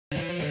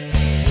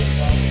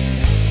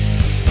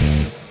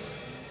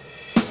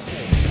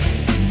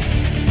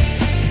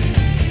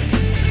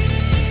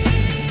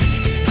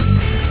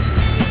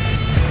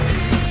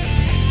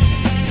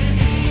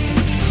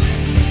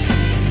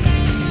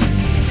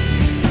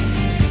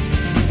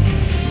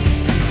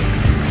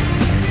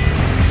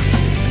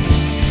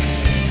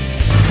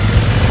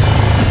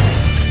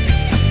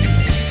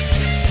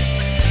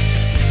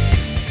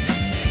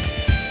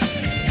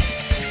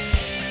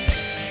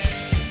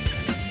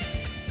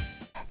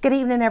Good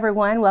evening,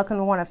 everyone. Welcome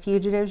to Wanted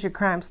Fugitives, your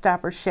Crime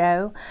Stopper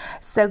show.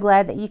 So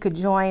glad that you could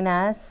join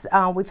us.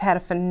 We've had a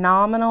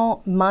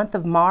phenomenal month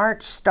of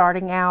March,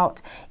 starting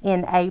out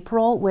in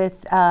April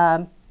with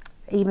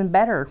even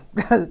better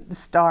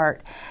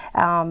start.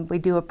 We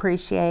do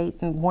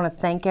appreciate and want to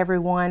thank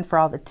everyone for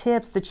all the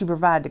tips that you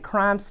provide to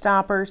Crime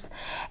Stoppers.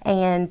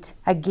 And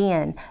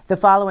again, the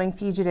following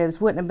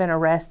fugitives wouldn't have been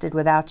arrested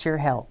without your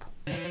help.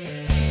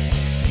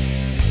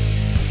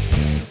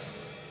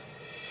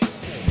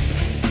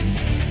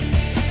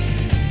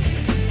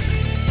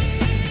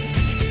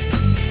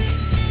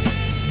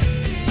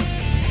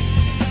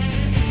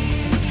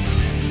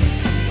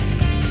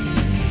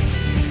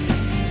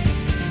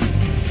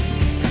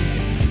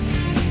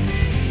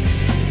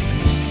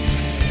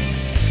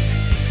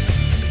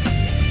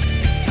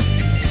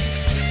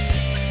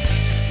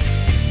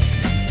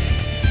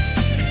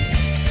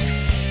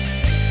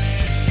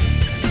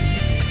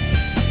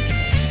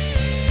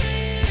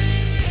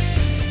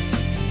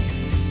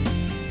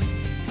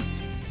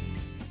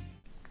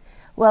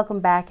 Welcome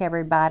back,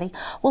 everybody.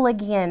 Well,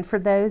 again, for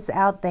those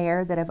out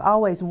there that have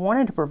always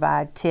wanted to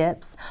provide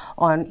tips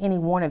on any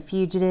wanted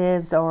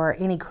fugitives or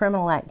any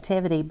criminal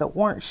activity but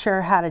weren't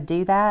sure how to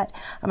do that,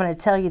 I'm going to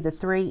tell you the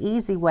 3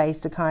 easy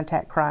ways to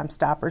contact Crime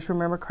Stoppers.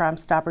 Remember, Crime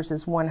Stoppers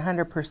is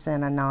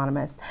 100%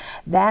 anonymous.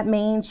 That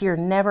means you're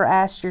never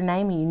asked your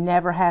name and you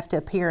never have to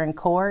appear in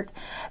court.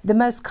 The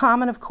most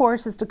common, of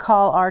course, is to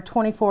call our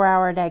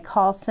 24-hour-a-day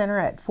call center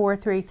at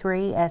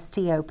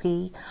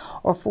 433-STOP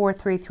or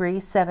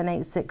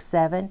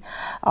 433-7867.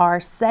 Our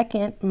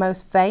second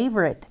most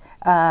favorite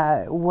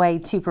way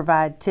to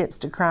provide tips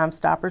to Crime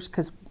Stoppers,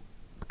 because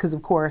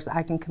of course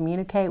I can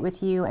communicate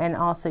with you and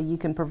also you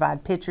can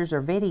provide pictures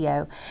or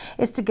video,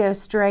 is to go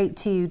straight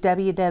to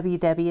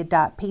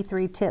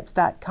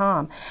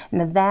www.p3tips.com.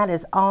 Now that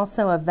is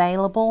also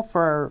available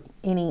for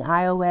any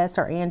iOS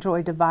or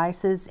Android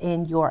devices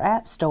in your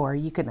app store.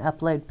 You can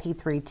upload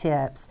P3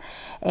 Tips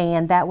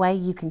and that way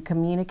you can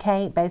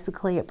communicate.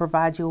 Basically, it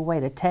provides you a way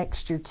to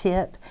text your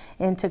tip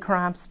into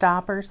Crime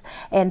Stoppers.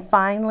 And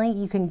finally,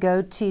 you can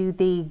go to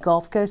the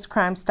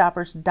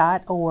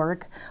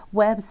GulfCoastCrimeStoppers.org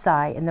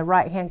website. In the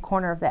right hand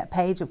corner of that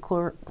page, of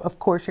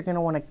course you're going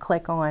to want to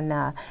click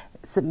on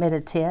submit a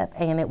tip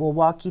and it will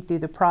walk you through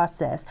the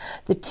process.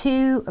 The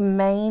 2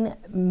 main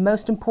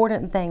most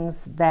important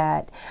things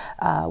that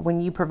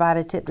when you provide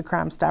a tip to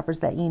Crime Stoppers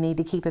that you need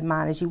to keep in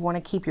mind is you want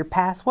to keep your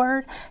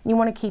password and you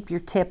want to keep your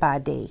tip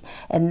ID.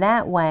 And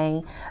that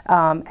way,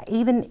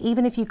 even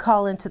if you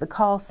call into the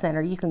call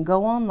center, you can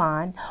go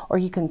online or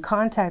you can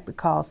contact the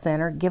call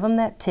center, give them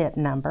that tip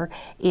number.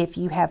 If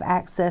you have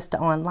access to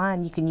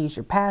online, you can use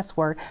your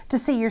password to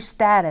see your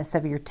status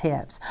of your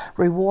tips.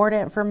 Reward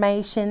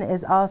information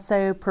is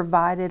also provided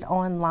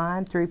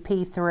online through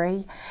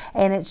P3,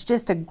 and it's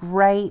just a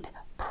great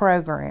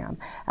program.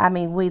 I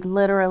mean,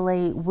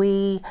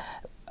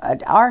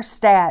 our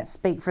stats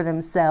speak for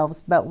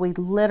themselves, but we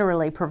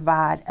literally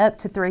provide up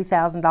to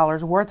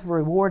 $3,000 worth of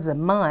rewards a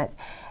month.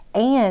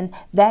 And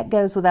that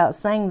goes without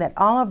saying that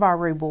all of our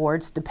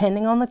rewards,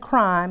 depending on the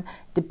crime,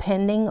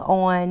 depending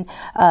on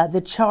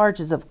the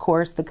charges, of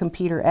course, the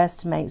computer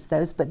estimates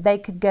those, but they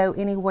could go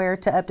anywhere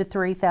to up to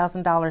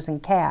 $3,000 in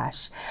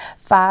cash.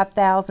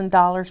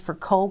 $5,000 for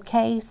cold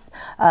case,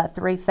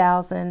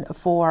 $3,000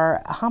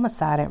 for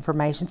homicide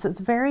information. So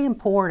it's very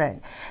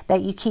important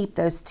that you keep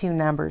those 2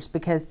 numbers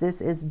because this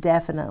is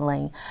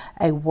definitely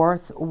a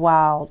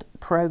worthwhile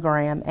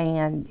program,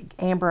 and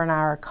Amber and I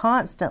are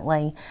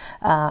constantly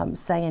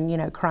saying, you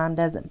know, crime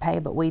doesn't pay,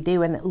 but we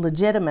do, and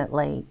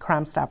legitimately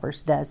Crime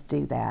Stoppers does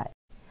do that.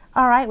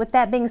 All right, with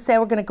that being said,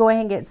 we're going to go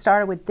ahead and get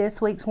started with this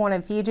week's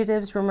Wanted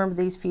Fugitives. Remember,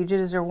 these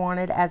fugitives are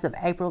wanted as of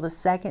April the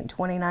 2nd,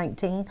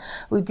 2019.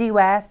 We do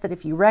ask that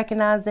if you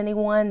recognize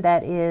anyone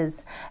that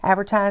is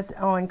advertised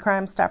on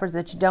Crime Stoppers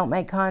that you don't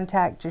make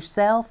contact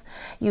yourself,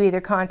 you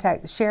either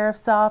contact the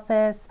Sheriff's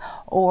Office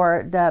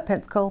or the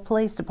Pensacola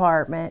Police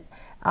Department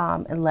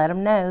and let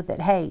them know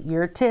that, hey,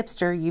 you're a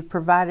tipster, you've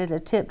provided a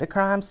tip to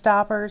Crime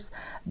Stoppers,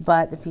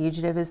 but the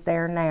fugitive is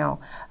there now.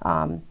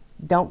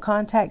 Don't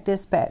contact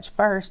dispatch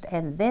first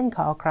and then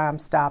call Crime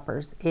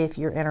Stoppers if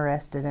you're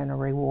interested in a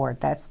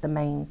reward. That's the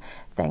main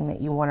thing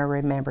that you want to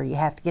remember. You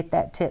have to get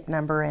that tip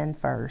number in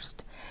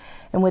first.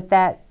 And with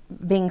that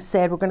being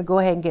said, we're going to go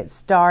ahead and get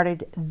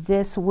started.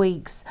 This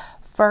week's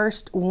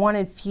first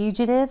wanted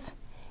fugitive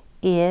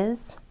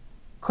is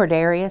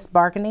Cordarius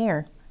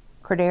Barganier.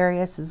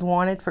 Cordarius is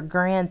wanted for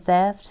grand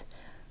theft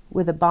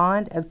with a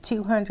bond of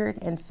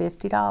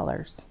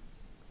 $250.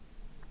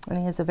 And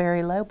he has a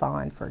very low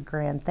bond for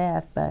grand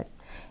theft, but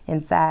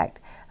in fact,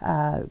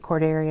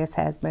 Cordarius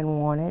has been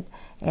wanted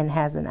and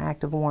has an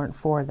active warrant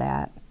for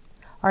that.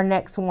 Our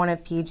next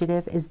wanted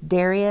fugitive is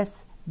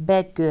Darius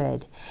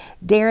Bedgood.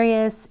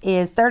 Darius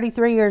is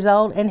 33 years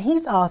old, and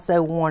he's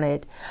also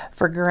wanted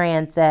for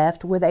grand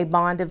theft with a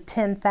bond of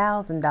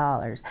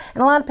 $10,000.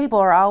 And a lot of people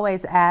are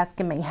always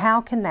asking me,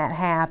 how can that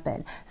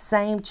happen?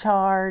 Same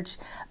charge,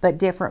 but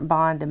different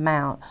bond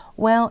amount.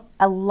 Well,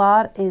 a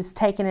lot is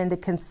taken into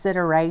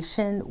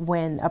consideration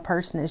when a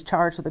person is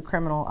charged with a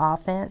criminal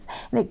offense,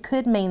 and it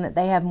could mean that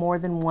they have more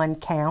than one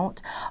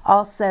count.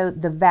 Also,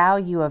 the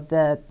value of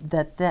the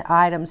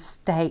items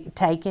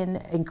taken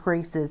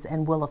increases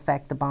and will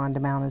affect the bond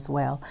amount as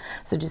well.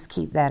 So just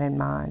keep that in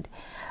mind.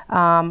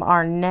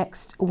 Our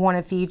next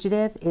wanted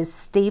fugitive is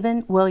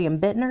Stephen William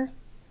Bittner.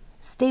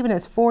 Stephen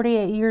is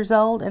 48 years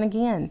old, and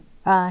again,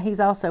 he's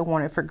also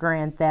wanted for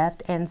grand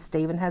theft, and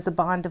Stephen has a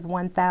bond of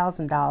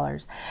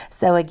 $1,000.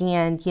 So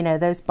again, you know,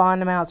 those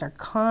bond amounts are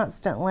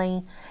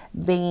constantly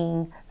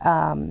being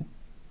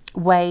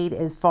weighed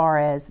as far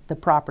as the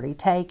property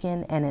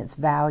taken and its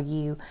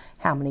value,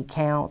 how many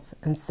counts,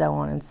 and so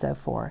on and so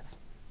forth.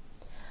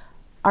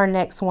 Our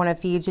next wanted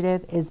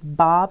fugitive is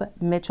Bob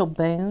Mitchell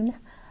Boone.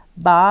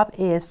 Bob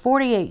is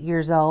 48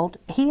 years old.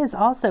 He is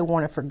also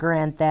wanted for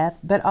grand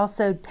theft, but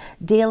also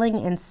dealing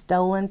in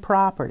stolen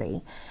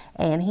property,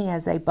 and he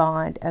has a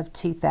bond of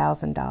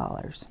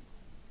 $2,000.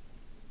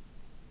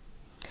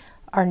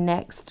 Our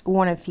next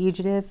wanted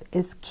fugitive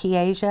is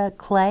Keasia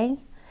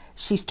Clay.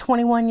 She's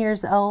 21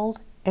 years old,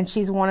 and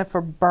she's wanted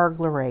for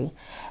burglary,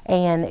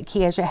 and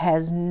Keasia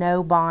has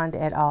no bond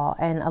at all.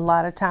 And a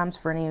lot of times,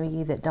 for any of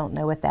you that don't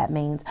know what that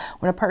means,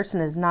 when a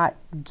person is not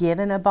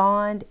given a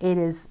bond, it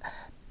is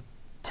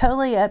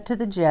totally up to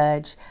the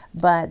judge,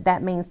 but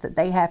that means that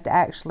they have to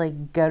actually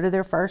go to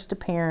their first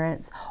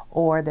appearance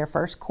or their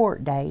first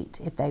court date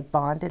if they've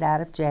bonded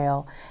out of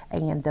jail,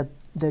 and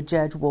the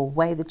judge will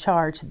weigh the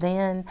charge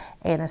then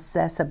and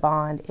assess a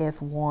bond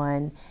if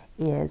one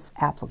is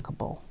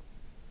applicable.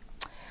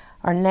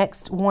 Our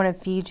next wanted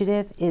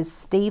fugitive is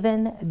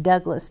Stephen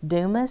Douglas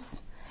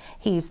Dumas.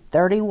 He's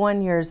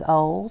 31 years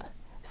old.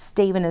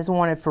 Stephen is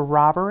wanted for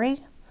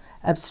robbery,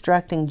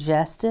 obstructing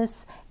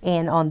justice,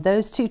 and on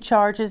those two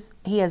charges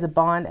he has a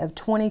bond of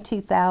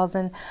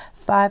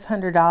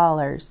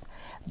 $22,500.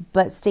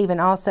 But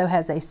Stephen also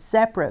has a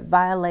separate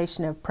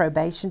violation of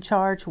probation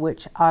charge,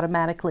 which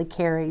automatically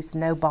carries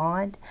no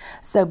bond.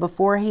 So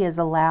before he is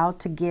allowed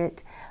to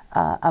get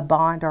a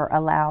bond or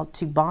allowed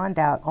to bond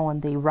out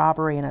on the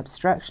robbery and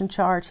obstruction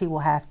charge, he will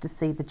have to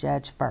see the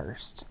judge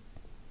first.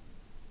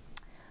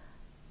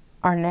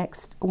 Our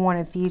next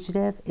wanted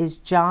fugitive is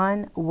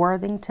John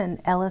Worthington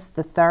Ellis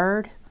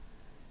III.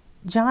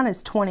 John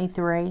is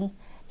 23.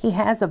 He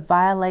has a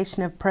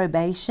violation of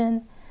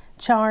probation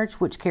charge,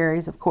 which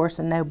carries, of course,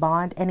 a no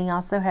bond, and he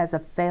also has a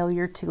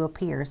failure to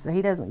appear, so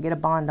he doesn't get a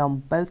bond on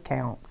both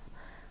counts.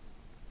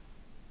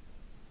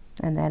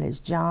 And that is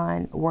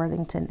John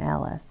Worthington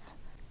Ellis.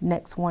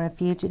 Next wanted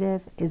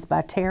fugitive is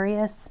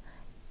Batarius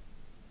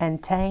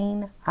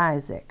Antane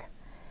Isaac,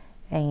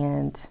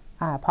 and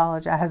I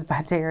apologize,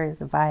 Batarius,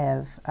 if I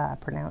have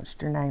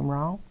pronounced your name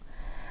wrong.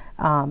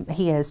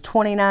 He is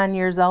 29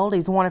 years old.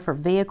 He's wanted for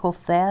vehicle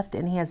theft,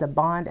 and he has a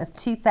bond of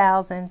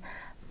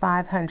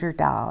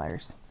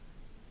 $2,500.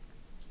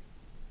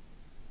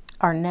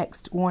 Our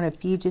next wanted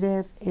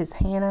fugitive is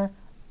Hannah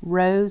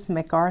Rose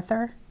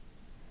MacArthur.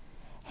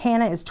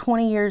 Hannah is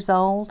 20 years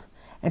old,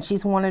 and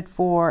she's wanted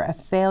for a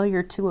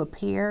failure to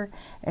appear,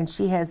 and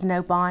she has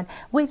no bond.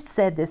 We've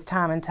said this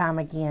time and time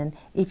again,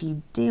 if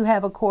you do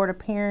have a court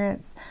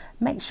appearance,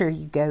 make sure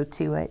you go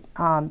to it.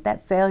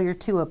 That failure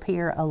to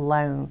appear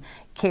alone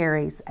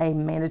carries a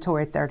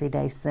mandatory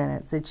 30-day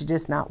sentence. It's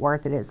just not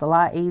worth it. It's a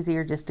lot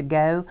easier just to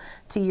go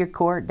to your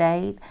court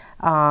date,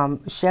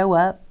 show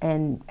up,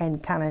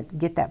 and kind of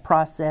get that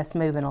process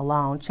moving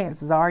along.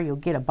 Chances are you'll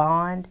get a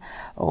bond,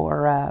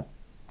 or,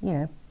 you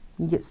know,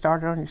 you get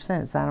started on your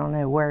sentence. I don't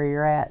know where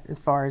you're at as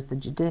far as the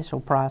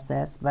judicial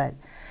process, but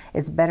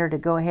it's better to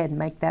go ahead and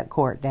make that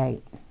court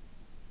date.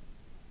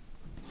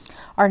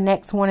 Our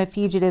next wanted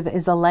fugitive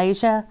is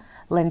Alasia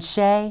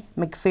Lenshay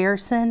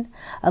McPherson.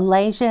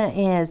 Alasia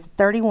is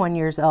 31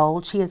 years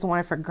old. She is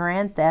wanted for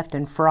grand theft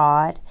and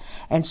fraud,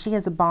 and she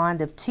has a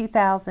bond of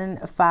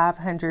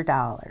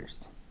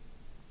 $2,500.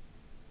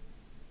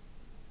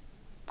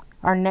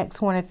 Our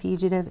next wanted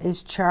fugitive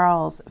is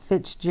Charles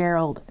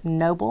Fitzgerald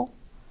Noble.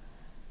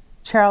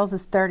 Charles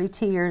is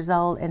 32 years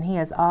old, and he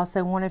is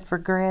also wanted for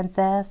grand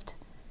theft,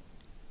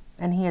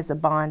 and he has a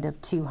bond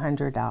of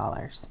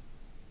 $200.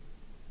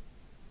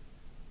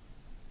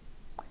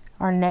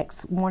 Our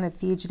next wanted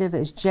fugitive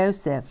is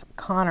Joseph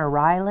Connor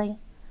Riley.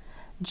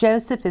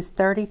 Joseph is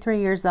 33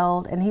 years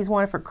old, and he's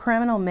wanted for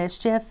criminal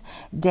mischief,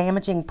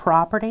 damaging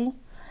property,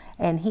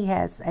 and he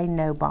has a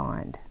no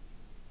bond.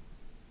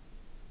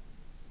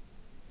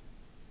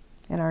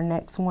 And our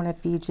next wanted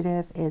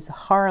fugitive is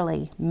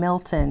Harley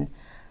Milton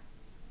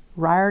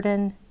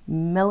Riordan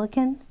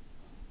Milliken.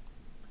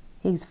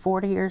 He's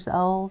 40 years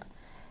old,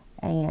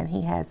 and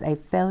he has a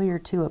failure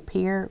to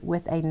appear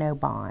with a no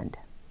bond.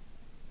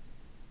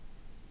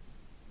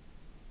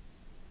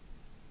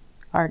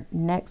 Our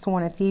next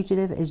wanted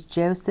fugitive is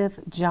Joseph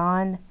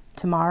John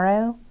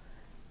Tomorrow.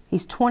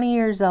 He's 20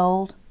 years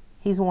old.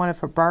 He's wanted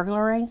for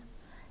burglary,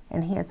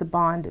 and he has a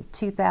bond of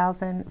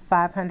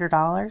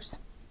 $2,500.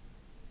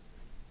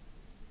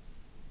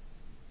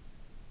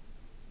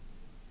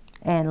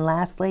 And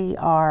lastly,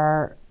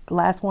 our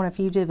last wanted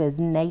fugitive is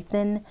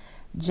Nathan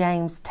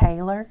James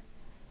Taylor,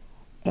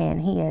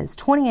 and he is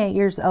 28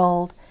 years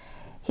old.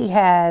 He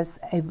has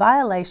a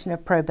violation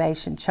of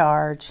probation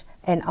charge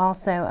and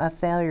also a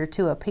failure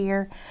to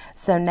appear.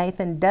 So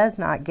Nathan does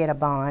not get a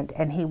bond,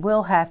 and he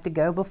will have to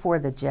go before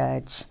the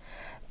judge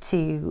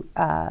to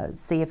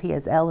see if he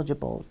is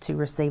eligible to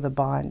receive a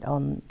bond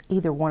on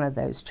either one of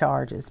those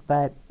charges.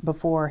 But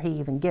before he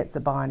even gets a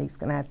bond, he's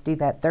going to have to do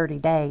that 30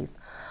 days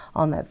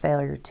on that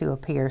failure to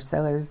appear.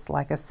 So it's,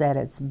 like I said,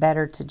 it's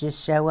better to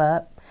just show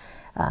up,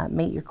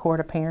 meet your court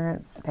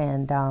appearance,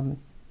 and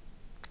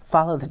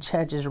follow the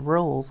judge's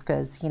rules,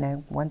 because, you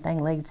know, one thing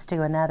leads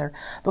to another.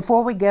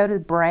 Before we go to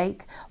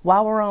break,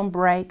 while we're on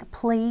break,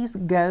 please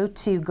go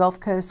to Gulf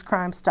Coast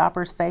Crime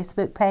Stoppers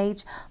Facebook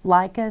page,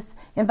 like us,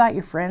 invite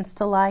your friends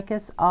to like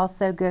us.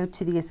 Also go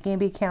to the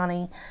Escambia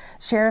County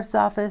Sheriff's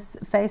Office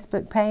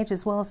Facebook page,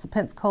 as well as the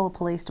Pensacola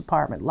Police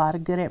Department. A lot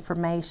of good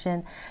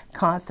information,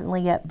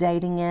 constantly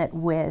updating it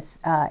with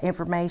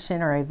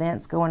information or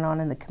events going on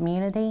in the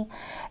community,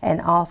 and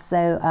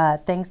also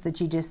things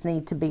that you just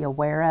need to be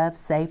aware of,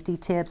 safety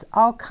tips,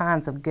 all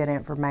kinds of good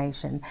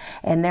information.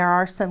 And there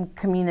are some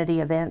community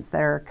events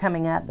that are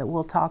coming up that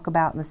we'll talk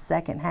about in the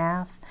second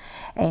half,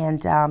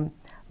 and a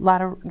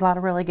lot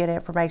of really good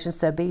information.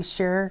 So be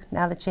sure,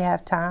 now that you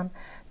have time,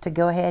 to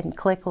go ahead and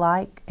click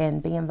like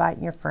and be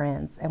inviting your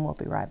friends, and we'll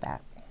be right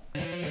back.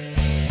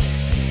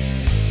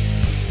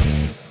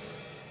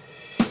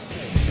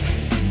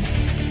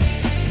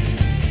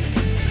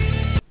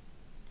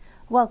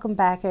 Welcome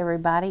back,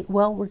 everybody.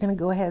 Well, we're going to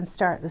go ahead and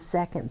start the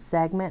second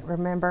segment.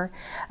 Remember,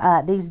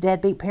 these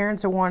deadbeat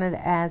parents are wanted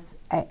as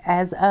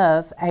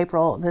of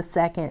April the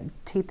 2nd,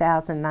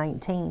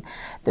 2019.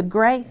 The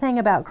great thing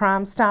about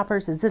Crime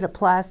Stoppers is it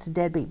applies to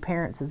deadbeat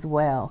parents as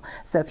well.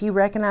 So if you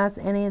recognize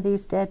any of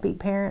these deadbeat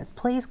parents,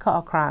 please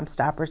call Crime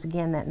Stoppers.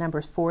 Again, that number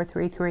is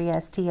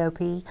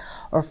 433-STOP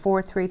or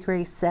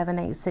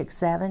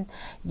 433-7867.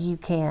 You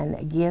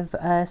can give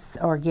us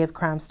or give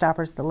Crime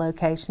Stoppers the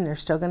location. They're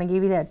still going to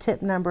give you that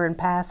tip number and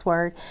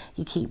password.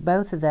 You keep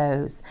both of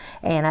those.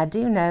 And I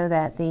do know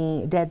that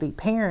the deadbeat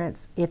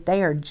parents, if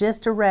they are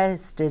just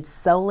arrested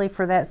solely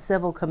for that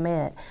civil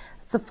commit,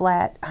 it's a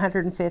flat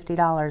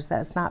 $150.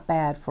 That's not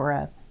bad for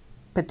a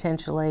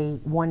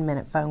potentially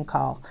 1-minute phone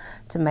call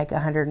to make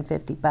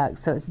 $150.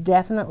 So it's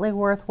definitely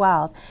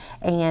worthwhile.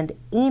 And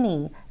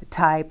any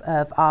type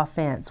of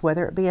offense,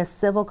 whether it be a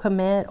civil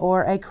commit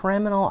or a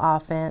criminal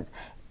offense,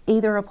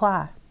 either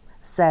apply.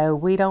 So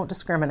we don't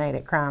discriminate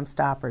at Crime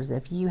Stoppers.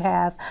 If you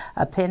have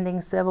a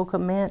pending civil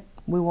commit,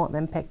 we want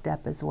them picked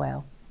up as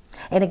well.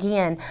 And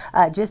again,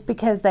 just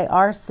because they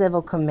are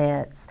civil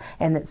commits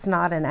and it's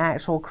not an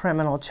actual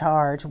criminal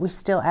charge, we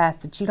still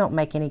ask that you don't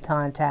make any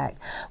contact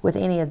with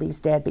any of these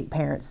deadbeat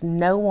parents.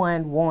 No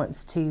one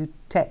wants to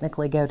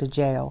technically go to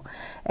jail,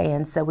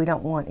 and so we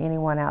don't want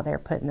anyone out there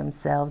putting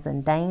themselves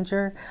in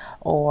danger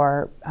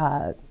or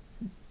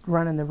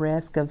running the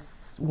risk of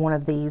one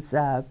of these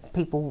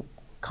people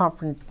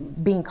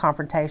being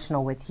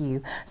confrontational with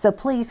you. So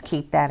please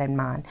keep that in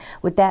mind.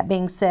 With that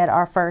being said,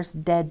 our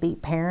first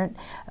deadbeat parent,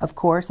 of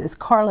course, is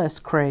Carlos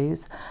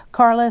Cruz.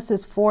 Carlos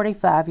is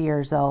 45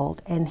 years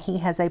old, and he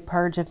has a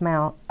purge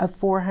amount of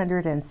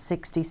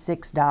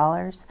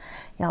 $466.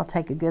 Y'all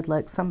take a good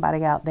look.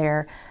 Somebody out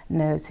there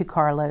knows who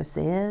Carlos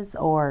is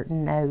or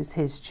knows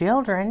his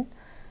children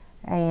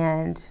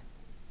and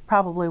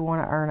probably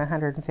want to earn a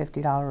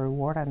 $150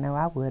 reward. I know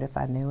I would if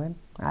I knew him.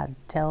 I'd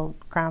tell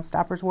Crime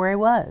Stoppers where he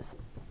was.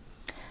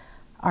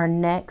 Our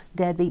next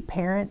deadbeat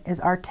parent is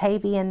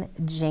Artavian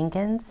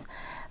Jenkins.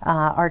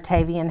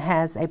 Artavian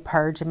has a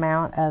purge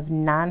amount of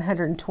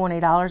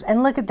 $920.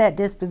 And look at that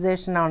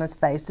disposition on his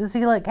face. Does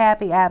he look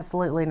happy?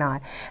 Absolutely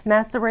not. And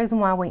that's the reason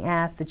why we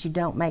ask that you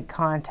don't make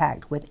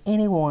contact with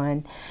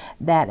anyone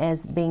that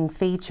is being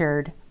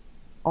featured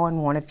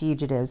on Wanted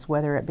Fugitives,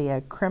 whether it be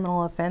a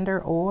criminal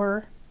offender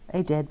or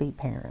a deadbeat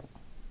parent.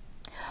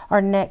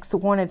 Our next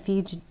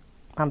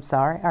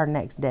our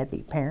next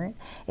deadbeat parent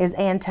is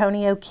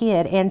Antonio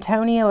Kidd.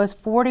 Antonio is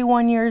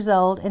 41 years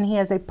old, and he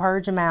has a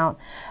purge amount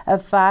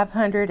of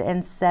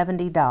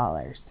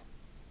 $570.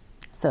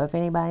 So if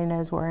anybody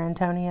knows where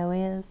Antonio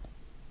is,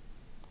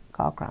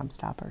 call Crime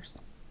Stoppers.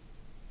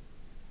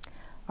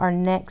 Our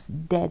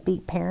next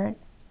deadbeat parent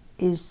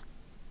is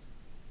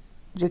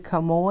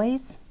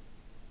Jacomois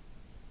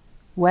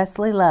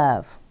Wesley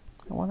Love.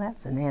 Well,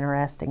 that's an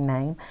interesting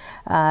name.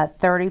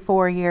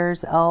 34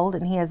 years old,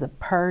 and he has a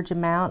purge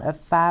amount of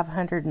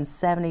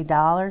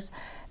 $570.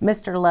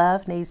 Mr.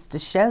 Love needs to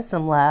show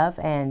some love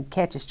and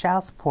catch his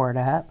child support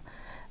up.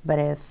 But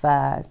if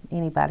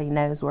anybody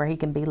knows where he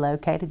can be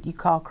located, you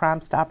call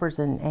Crime Stoppers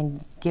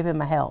and give him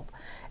a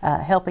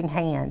helping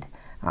hand.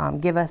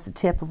 Give us a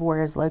tip of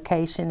where his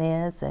location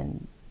is,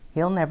 and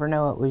he'll never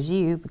know it was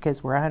you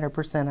because we're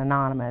 100%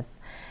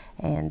 anonymous.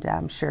 And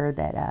I'm sure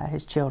that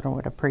his children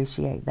would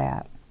appreciate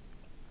that.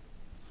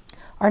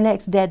 Our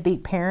next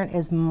deadbeat parent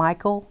is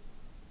Michael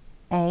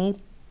A.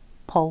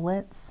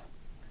 Politz.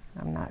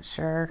 I'm not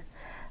sure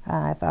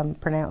if I'm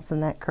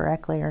pronouncing that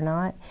correctly or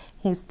not.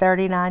 He's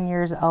 39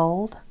 years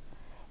old,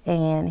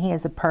 and he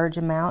has a purge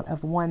amount of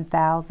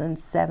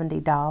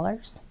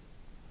 $1,070.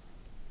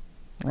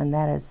 And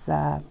that is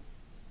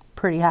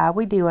pretty high.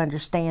 We do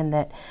understand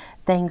that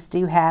things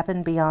do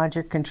happen beyond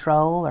your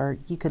control, or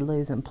you could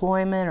lose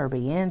employment or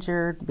be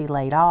injured, be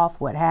laid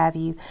off, what have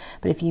you.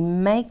 But if you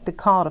make the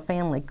call to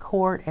family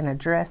court and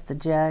address the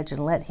judge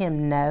and let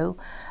him know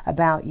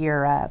about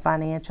your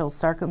financial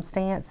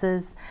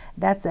circumstances,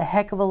 that's a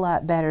heck of a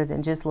lot better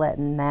than just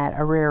letting that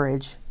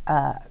arrearage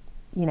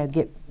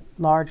get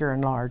larger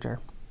and larger.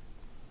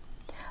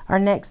 Our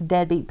next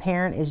deadbeat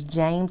parent is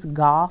James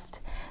Goft.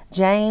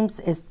 James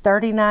is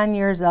 39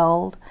 years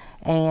old,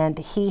 and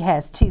he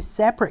has 2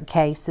 separate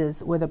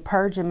cases with a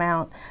purge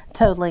amount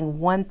totaling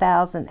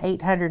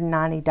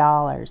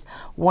 $1,890.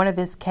 One of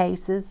his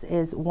cases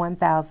is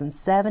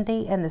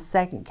 $1,070, and the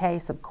second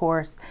case, of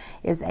course,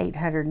 is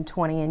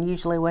 $820. And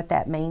usually what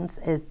that means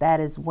is that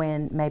is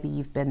when maybe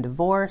you've been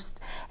divorced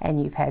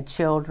and you've had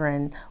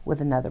children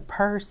with another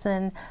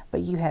person, but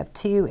you have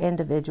 2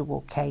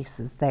 individual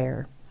cases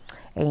there.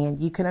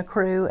 And you can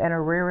accrue an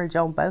arrearage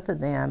on both of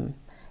them.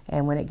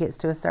 And when it gets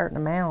to a certain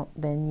amount,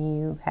 then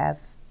you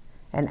have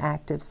an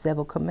active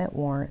civil commit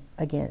warrant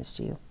against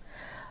you.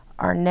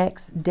 Our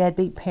next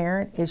deadbeat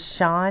parent is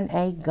Sean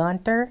A.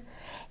 Gunter.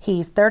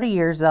 He's 30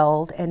 years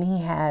old, and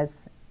he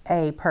has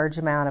a purge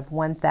amount of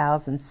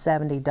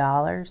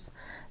 $1,070.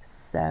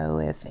 So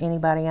if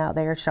anybody out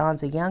there,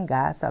 Sean's a young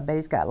guy, so I bet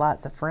he's got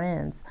lots of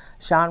friends.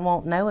 Sean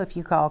won't know if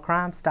you call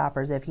Crime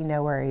Stoppers, if you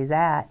know where he's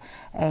at,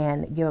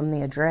 and give him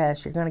the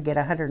address. You're going to get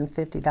a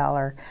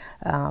 $150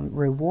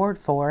 reward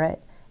for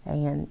it.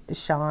 And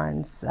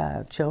Sean's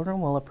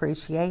children will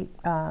appreciate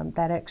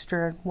that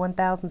extra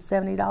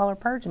 $1,070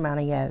 purge amount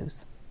he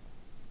owes.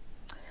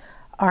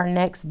 Our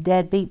next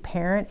deadbeat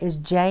parent is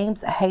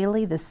James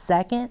Haley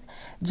II.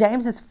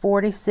 James is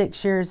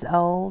 46 years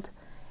old,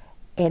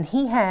 and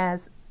he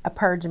has a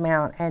purge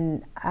amount,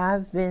 and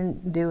I've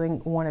been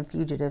doing Wanted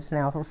Fugitives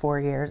now for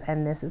 4 years,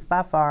 and this is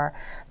by far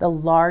the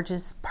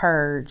largest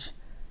purge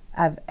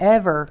I've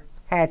ever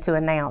had to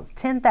announce.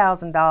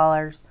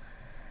 $10,000.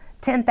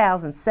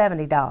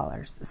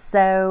 $10,070.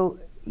 So,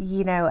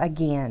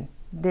 again,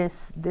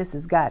 this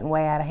has gotten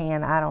way out of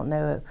hand. I don't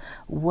know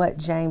what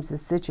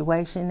James's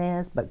situation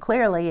is, but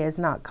clearly he has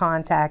not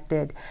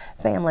contacted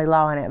family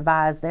law and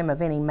advised them of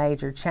any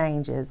major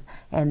changes.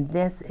 And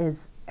this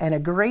is an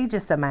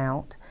egregious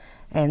amount.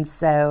 And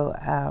so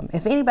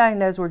if anybody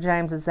knows where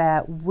James is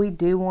at, we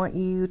do want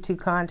you to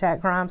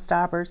contact Crime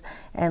Stoppers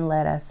and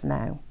let us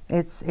know.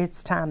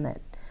 It's time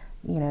that,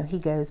 he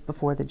goes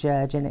before the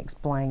judge and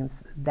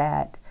explains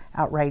that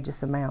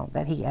outrageous amount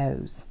that he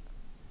owes.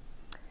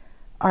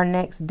 Our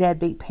next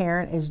deadbeat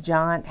parent is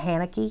John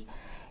Haneke.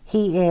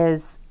 He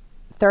is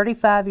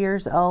 35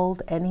 years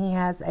old, and he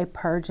has a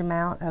purge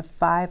amount of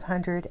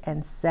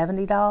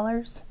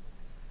 $570.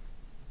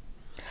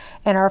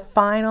 And our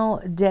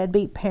final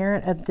deadbeat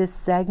parent of this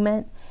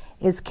segment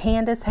is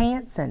Candace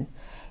Hanson.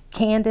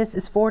 Candace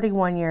is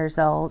 41 years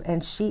old,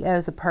 and she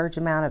owes a purge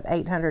amount of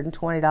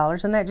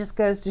 $820. And that just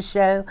goes to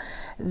show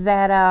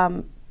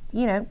that,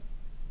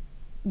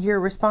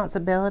 your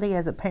responsibility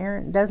as a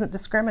parent doesn't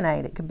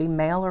discriminate. It could be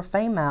male or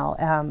female.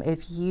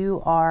 If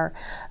you are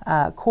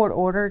court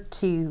ordered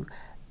to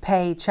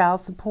pay child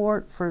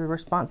support for the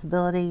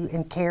responsibility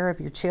and care of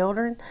your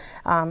children,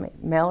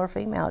 male or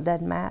female, it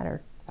doesn't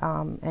matter.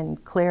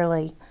 And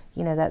clearly,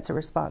 that's a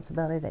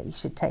responsibility that you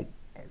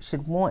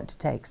should want to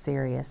take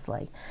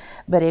seriously.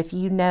 But if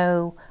you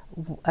know,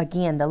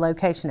 again, the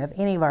location of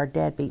any of our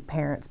deadbeat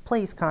parents,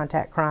 please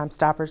contact Crime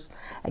Stoppers.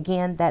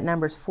 Again, that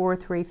number is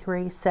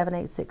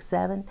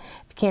 433-7867.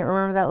 If you can't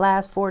remember that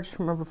last 4, just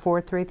remember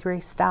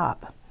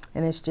 433-STOP.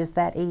 And it's just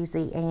that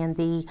easy. And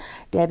the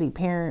deadbeat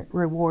parent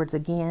rewards,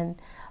 again,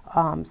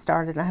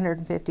 start at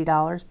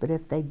 $150. But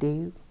if they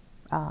do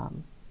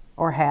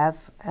or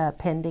have a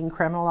pending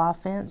criminal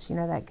offense,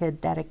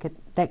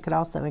 that could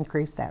also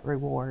increase that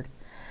reward.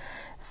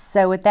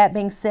 So with that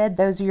being said,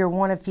 those are your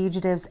Wanted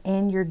Fugitives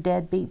and your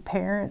deadbeat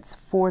parents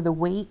for the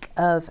week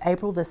of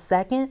April the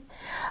 2nd.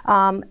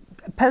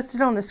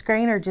 Posted on the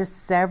screen are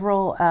just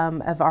several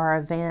of our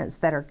events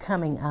that are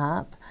coming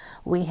up.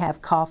 We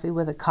have Coffee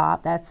with a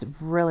Cop. That's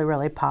really,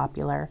 really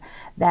popular.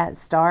 That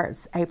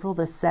starts April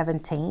the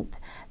 17th.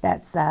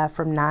 That's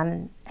from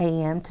 9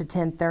 a.m. to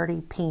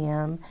 10:30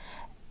 p.m.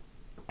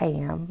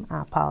 a.m.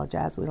 I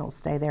apologize, we don't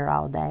stay there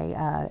all day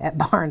at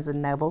Barnes &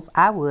 Noble's.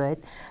 I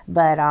would,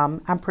 but I'm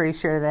pretty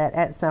sure that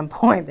at some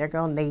point they're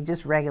going to need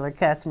just regular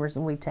customers,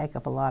 and we take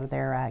up a lot of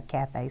their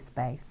cafe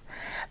space.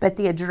 But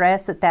the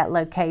address at that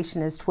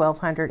location is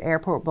 1200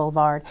 Airport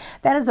Boulevard.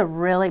 That is a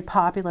really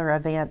popular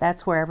event.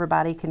 That's where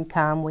everybody can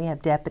come. We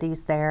have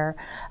deputies there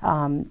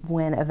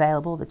when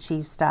available. The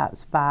chief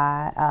stops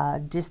by,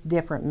 just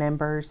different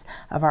members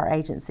of our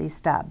agency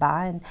stop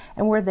by,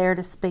 and we're there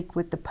to speak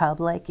with the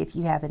public. If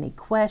you have any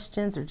questions,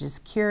 questions or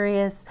just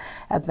curious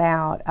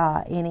about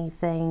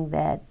anything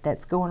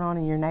that's going on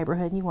in your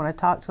neighborhood and you want to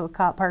talk to a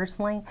cop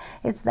personally,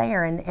 it's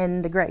there.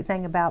 And the great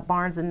thing about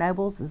Barnes &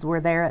 Nobles is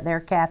we're there at their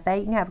cafe.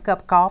 You can have a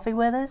cup of coffee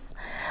with us.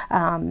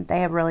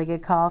 They have really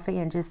good coffee,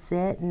 and just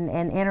sit and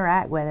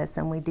interact with us,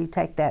 and we do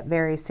take that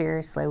very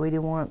seriously. We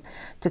do want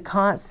to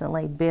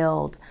constantly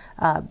build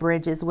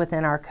bridges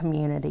within our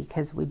community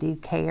because we do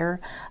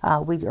care.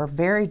 We are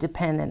very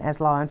dependent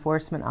as law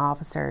enforcement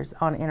officers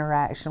on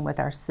interaction with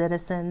our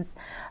citizens.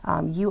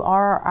 You are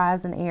our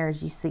eyes and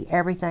ears. You see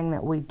everything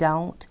that we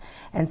don't,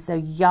 and so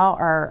y'all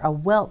are a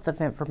wealth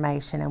of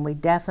information, and we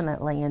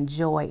definitely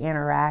enjoy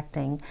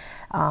interacting,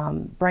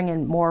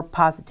 bringing more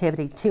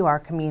positivity to our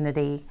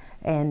community.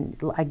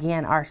 And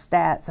again, our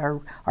stats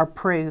are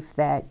proof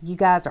that you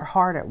guys are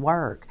hard at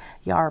work.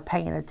 You are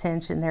paying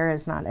attention. There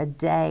is not a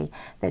day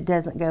that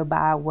doesn't go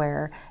by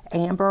where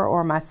Amber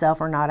or myself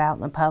are not out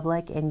in the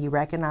public and you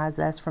recognize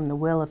us from the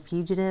Will of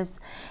Fugitives.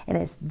 And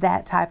it's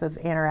that type of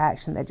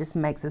interaction that just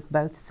makes us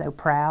both so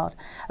proud.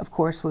 Of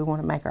course, we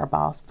want to make our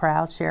boss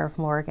proud, Sheriff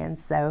Morgan.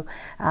 So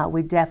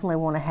we definitely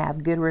want to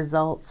have good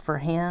results for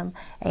him.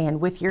 And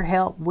with your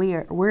help,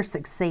 we're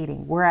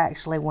succeeding. We're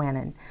actually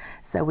winning.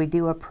 So we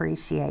do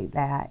appreciate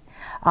that.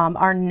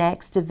 Our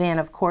next event,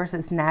 of course,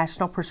 is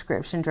National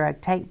Prescription Drug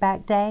Take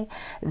Back Day.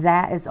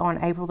 That is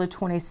on April the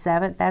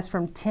 27th. That's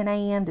from 10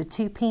 a.m. to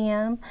 2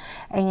 p.m.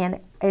 And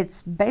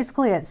it's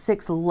basically at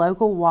 6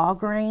 local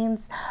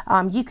Walgreens.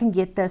 You can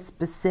get the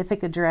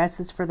specific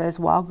addresses for those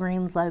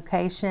Walgreens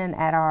location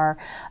at our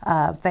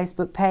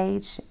Facebook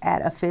page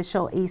at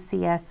official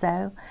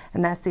ECSO,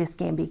 and that's the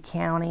Escambia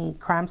County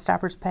Crime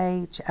Stoppers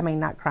page. I mean,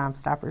 not Crime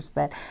Stoppers,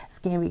 but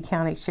Escambia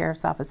County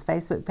Sheriff's Office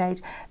Facebook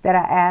page that I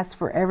asked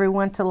for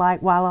everyone to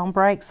like while on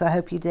break, so I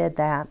hope you did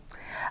that.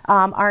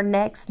 Our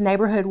next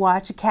Neighborhood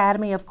Watch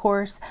Academy, of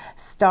course,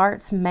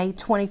 starts May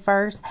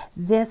 21st.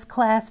 This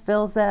class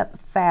fills up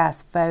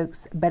fast,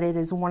 folks, but it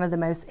is one of the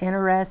most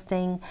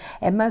interesting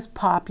and most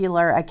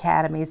popular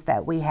academies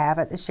that we have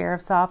at the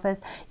Sheriff's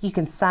Office. You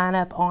can sign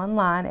up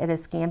online at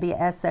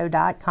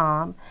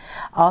escambiaso.com.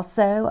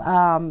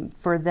 Also,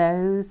 for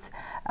those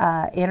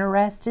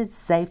interested,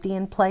 Safety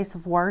in Place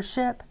of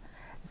Worship.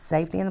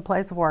 Safety in the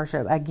Place of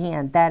Worship.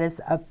 Again, that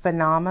is a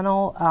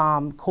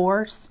phenomenal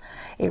course.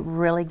 It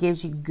really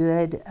gives you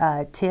good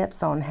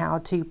tips on how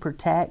to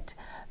protect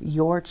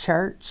your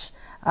church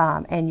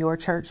and your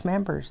church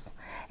members.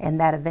 And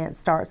that event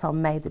starts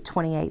on May the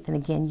 28th. And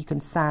again, you can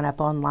sign up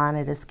online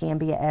at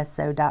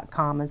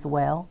escambiaso.com as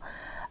well.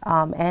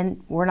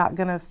 And we're not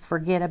going to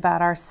forget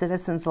about our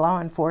Citizens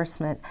Law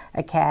Enforcement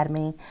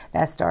Academy.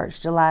 That starts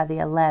July the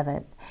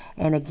 11th.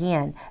 And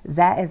again,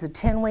 that is a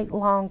 10-week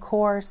long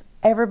course.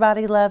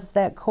 Everybody loves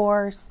that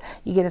course.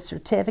 You get a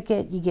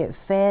certificate. You get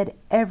fed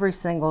every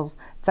single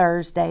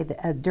Thursday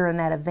during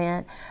that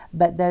event.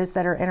 But those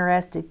that are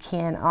interested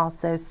can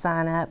also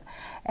sign up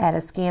at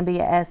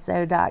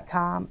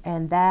escambiaso.com,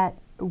 and that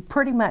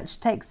pretty much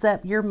takes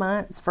up your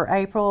months for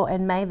April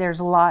and May. There's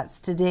lots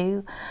to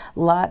do,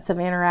 lots of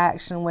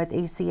interaction with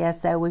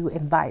ECSO. We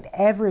invite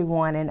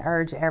everyone and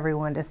urge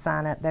everyone to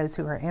sign up, those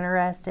who are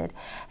interested,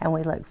 and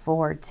we look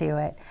forward to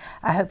it.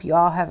 I hope you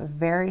all have a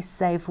very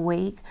safe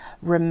week.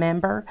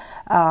 Remember,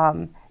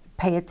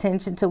 pay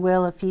attention to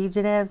Will of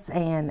Fugitives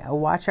and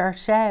watch our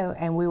show,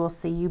 and we will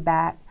see you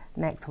back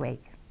next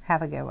week.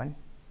 Have a good one.